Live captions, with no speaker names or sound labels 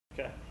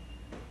Okay.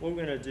 What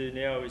we're going to do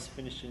now is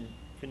finish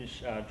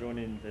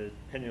joining the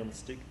penny on the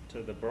stick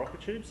to the Barocca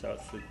tube, so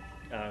it's the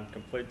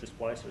complete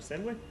displacer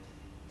assembly.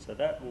 So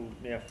that will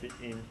now fit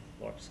in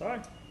like so.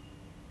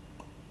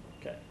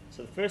 Okay,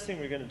 so the first thing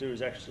we're going to do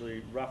is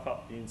actually rough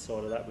up the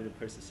inside of that with a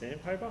piece of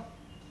sandpaper,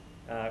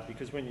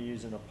 because when you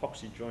use an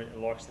epoxy joint it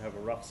likes to have a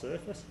rough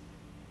surface.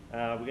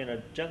 We're going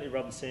to gently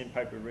rub the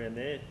sandpaper around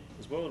there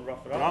as well to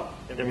rough it up.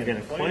 Then we're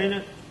going to clean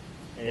it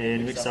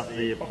and mix up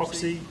the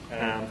epoxy,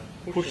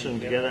 push them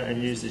together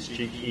and use this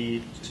jig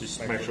here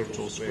to make sure it's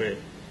all square.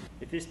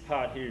 If this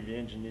part here of the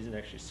engine isn't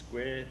actually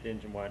square, the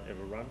engine won't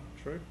ever run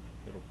true.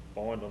 It'll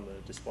bind on the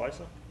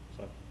displacer.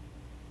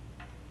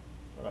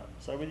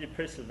 So with your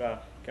piece of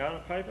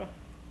garnet paper,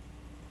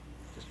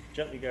 just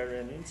gently go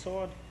around the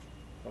inside,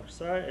 like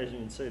so. As you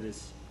can see,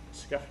 there's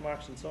scuff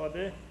marks inside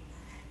there.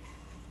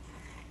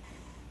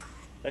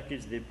 That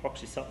gives the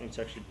epoxy something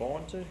to actually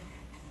bind to.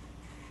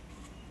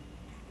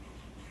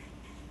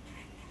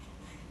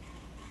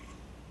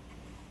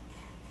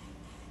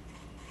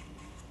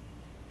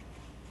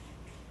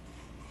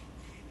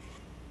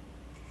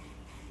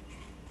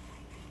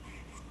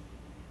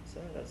 So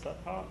that's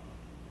that part.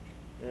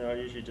 And I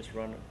usually just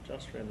run it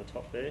just around the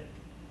top there.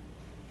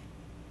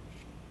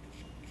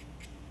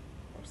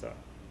 Like so.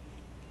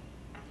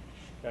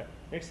 Okay,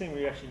 next thing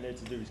we actually need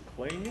to do is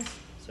clean this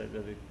so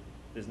that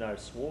there's no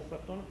swarf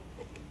left on it.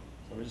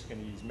 So we're just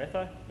going to use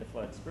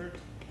methylated spirit,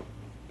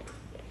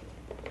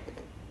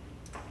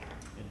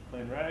 and a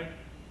clean rag.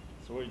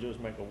 So what you do is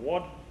make a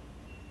wad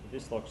with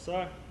this like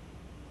so,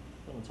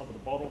 put on the top of the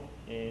bottle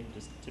and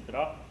just tip it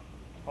up,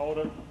 hold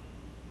it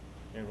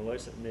and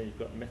release it, and then you've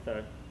got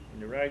metho in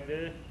your rag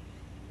there.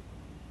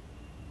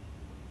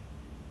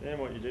 Then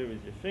what you do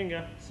with your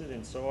finger, sit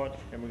inside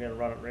and we're going to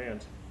run it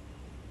round.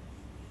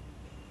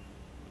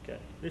 Okay,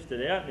 lift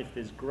it out, and if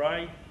there's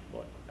grey,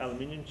 like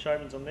aluminium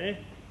shavings on there,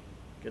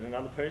 get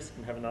another piece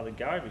and have another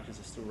go because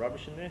there's still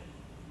rubbish in there.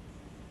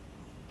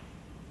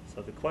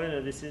 So the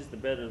cleaner this is, the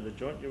better the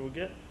joint you will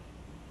get.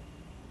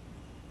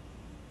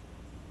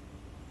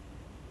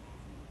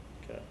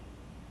 Okay,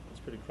 it's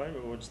pretty clean,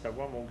 but we'll just have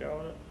one more go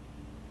at it.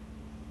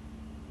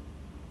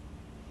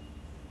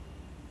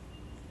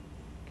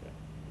 Okay,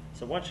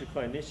 so once you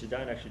clean this, you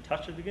don't actually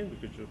touch it again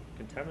because you'll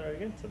contaminate it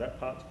again, so that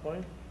part's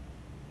clean.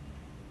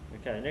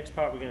 Okay, next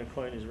part we're going to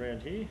clean is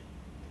around here.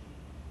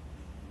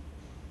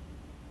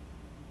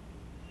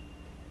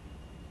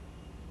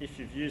 If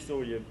you've used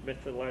all your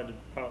methylated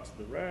parts of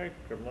the rag,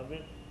 grab another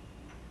bit.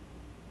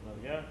 There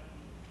we go.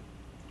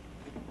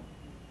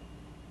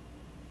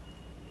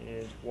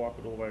 And wipe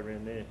it all the way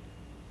around there.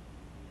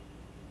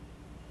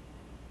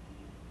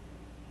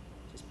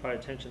 Just pay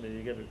attention that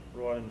you get it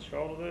right in the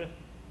shoulder there.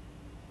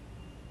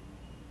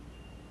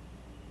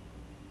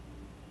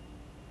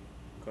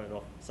 Clean it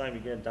off. Same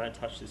again, don't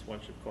touch this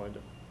once you've cleaned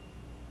it.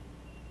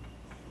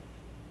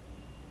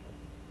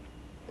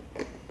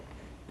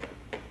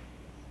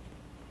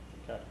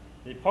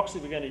 The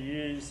epoxy we're going to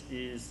use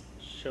is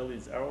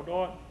Shelley's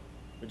Araldite.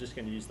 We're just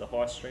going to use the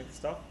high strength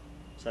stuff.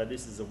 So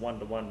this is a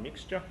 1-to-1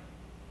 mixture.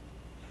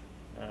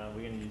 We're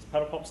going to use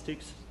paddle pop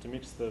sticks to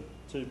mix the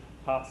two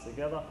parts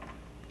together.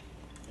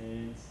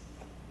 And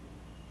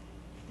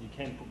you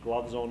can put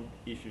gloves on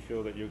if you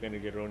feel that you're going to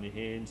get it on your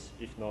hands.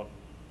 If not,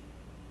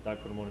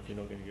 don't put them on if you're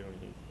not going to get it on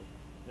your hands.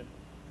 Yep.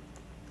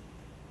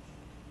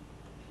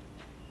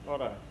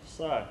 Righto,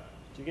 so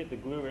to get the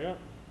glue out,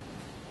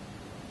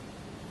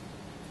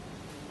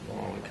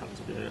 Oh, it comes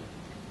a bit out.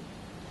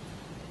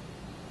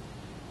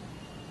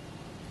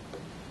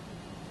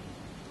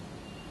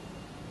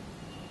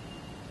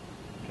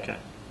 Okay.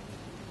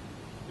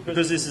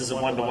 Because this is a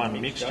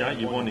 1-to-1 mixture,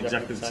 you want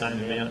exactly the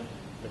same amount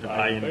of A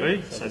and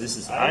B. So this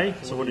is A.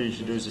 So what you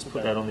should do is just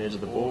put that on the edge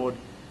of the board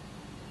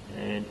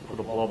and put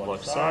a blob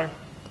like so.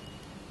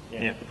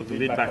 Now put the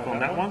lid back on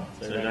that one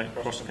so you don't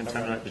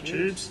cross-contaminate the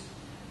tubes.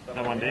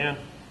 That one down.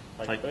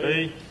 Take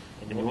B,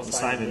 and you want the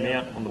same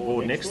amount on the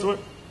board next to it.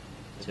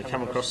 So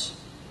come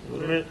across a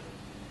little bit,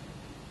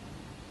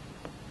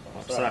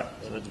 like so.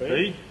 So that's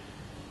B,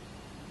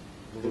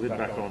 the lid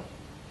back on.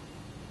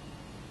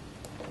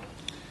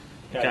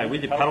 Okay,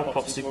 with your paddle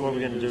pop stick, what we're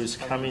going to do is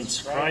come in,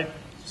 scrape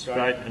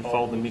and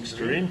fold the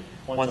mixture in.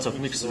 Once I've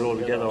mixed it all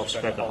together, I'll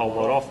scrape the whole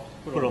lot off,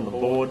 put it on the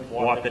board,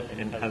 wipe it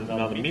and have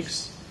another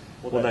mix.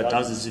 What that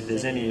does is if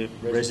there's any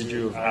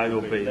residue of A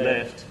or B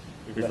left,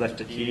 we've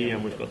left it here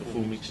and we've got the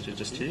full mixture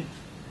just here.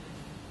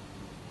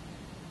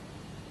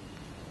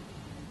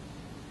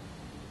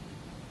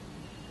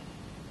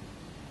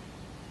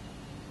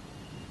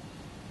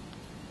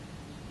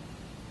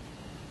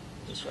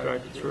 Just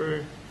scrape it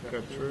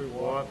through,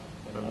 wipe,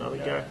 have another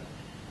go,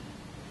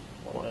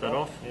 wipe that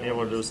off. Now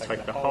what I'll do is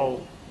take the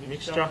whole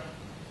mixture,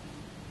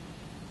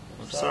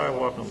 like so,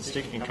 wipe it on the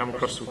stick and come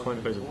across to a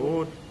clean piece of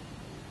board.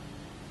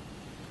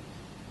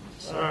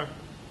 So,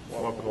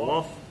 wipe it all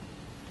off.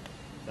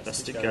 That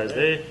stick goes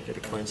there, get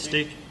a clean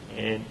stick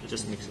and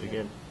just mix it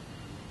again.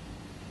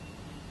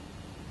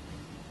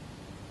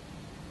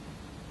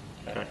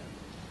 Okay,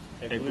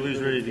 our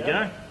glue's ready to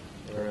go,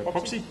 our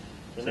epoxy.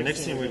 So the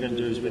next thing we're going to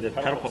do is with a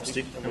paddle pop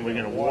stick, and we're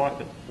going to wipe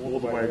it all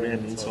the way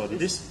around the inside of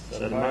this. So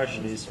the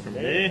motion is from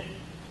there.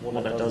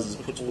 What that does is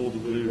puts all the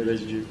glue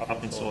residue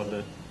up inside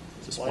the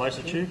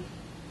displacer tube.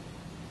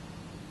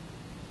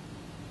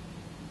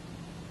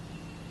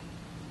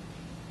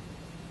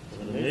 So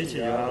the neater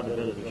you are, the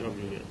better the job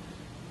you get.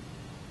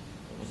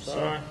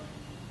 So.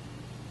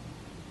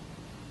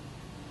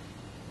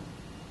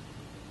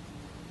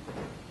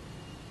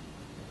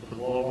 Put the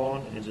blob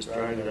on and just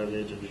drag it over the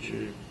edge of the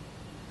tube.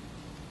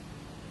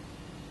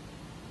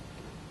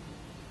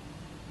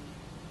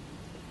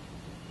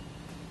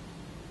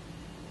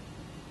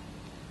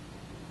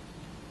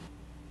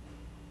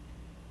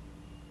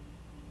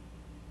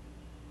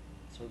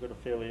 So we've got a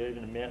fairly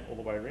even amount all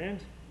the way around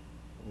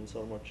on the inside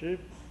of my tube.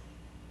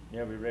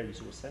 Now we're ready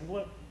to assemble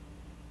it.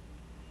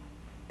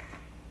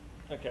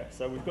 Okay,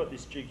 so we've got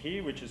this jig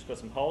here which has got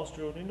some holes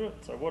drilled into it.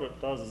 So what it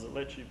does is it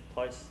lets you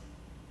place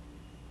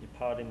your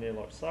part in there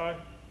like so.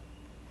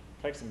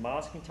 Take some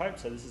masking tape,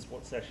 so this is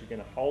what's actually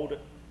going to hold it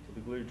till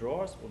the glue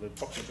dries or the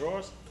epoxy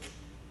dries.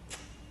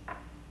 And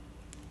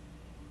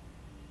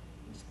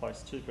just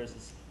place two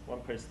pieces,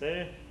 one piece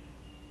there.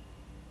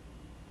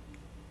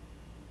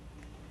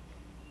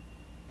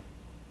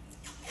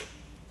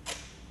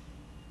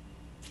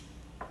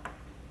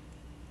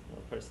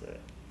 One piece there.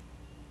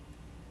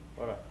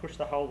 Right, push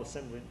the whole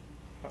assembly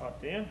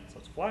part down so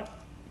it's flat.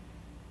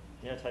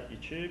 Now take your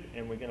tube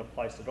and we're going to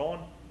place it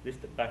on,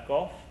 lift it back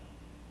off.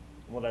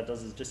 And what that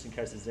does is just in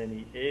case there's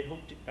any air hook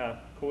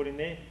caught in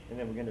there, and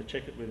then we're going to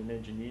check it with an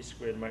engineer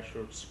square to make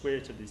sure it's square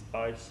to this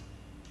base.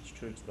 It's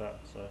true to that.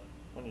 So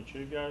on your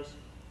tube goes.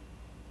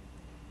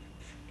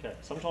 Okay,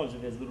 sometimes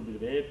if there's a little bit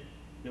of air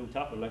built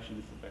up, it'll actually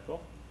lift it back off.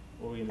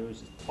 All we're going to do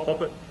is just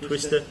pop it,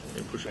 twist it,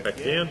 and push it back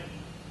down.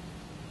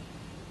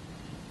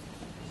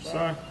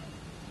 So.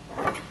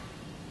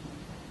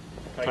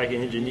 Take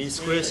an engineer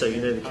square, so you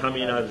need to come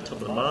in over the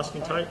top of the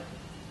masking tape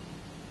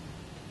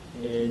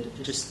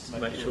and just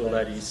make sure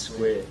that is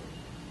square.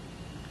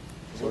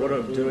 So what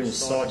I'm doing is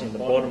sighting the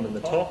bottom and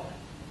the top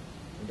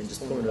and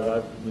just pulling it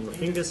over with my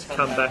fingers,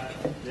 come back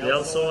the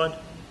other side,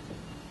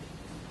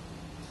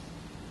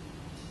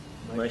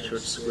 make sure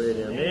it's square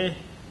down there,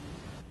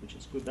 which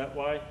is good that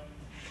way,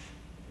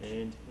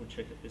 and we'll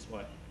check it this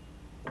way.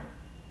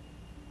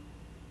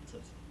 So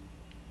it's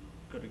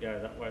got to go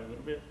that way a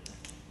little bit.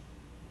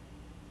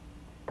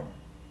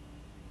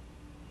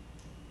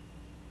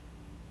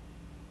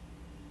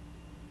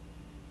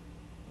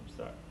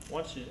 So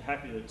once you're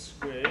happy that it's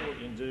square, what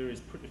you can do is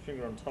put your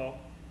finger on top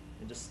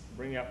and just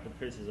bring up the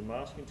pieces of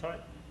masking tape.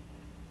 Like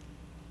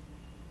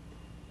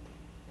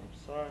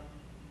so.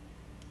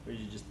 Where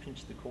you just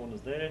pinch the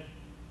corners there.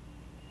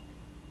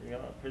 Bring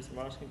up that piece of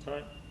masking tape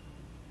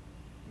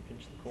and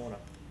pinch the corner.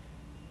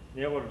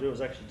 Now what I'll do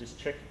is actually just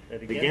check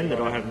it again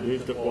that I haven't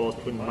moved it while I was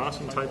putting the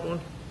masking tape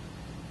on.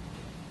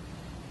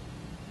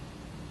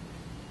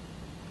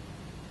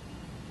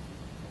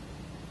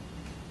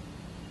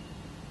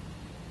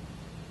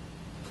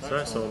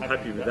 So I'm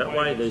happy with that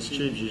way. These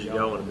tubes usually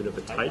go on a bit of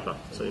a taper,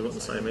 so you want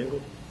the same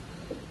angle.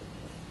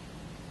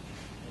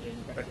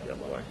 And back the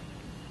other way.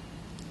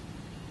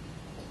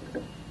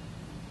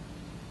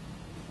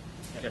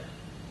 Okay.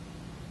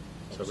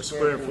 So we're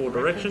square in 4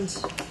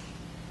 directions.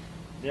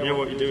 Now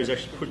what you do is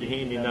actually put your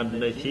hand in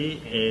underneath here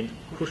and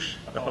push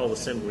the whole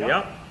assembly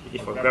up.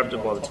 If I grabbed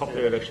it by the top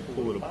there, I'd actually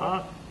pull it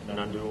apart and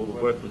undo all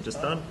the work we've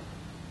just done.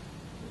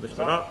 Lift it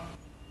up.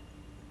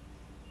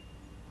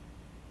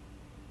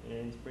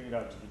 And bring it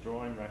over to the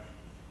drying rack.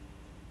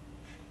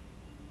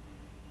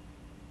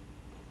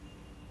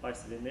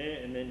 Place it in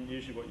there, and then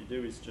usually what you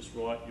do is just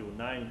write your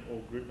name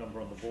or group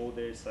number on the board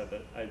there so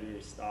that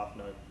ABS staff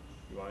know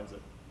who owns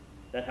it.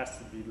 That has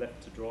to be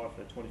left to dry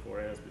for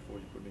 24 hours before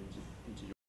you put it into your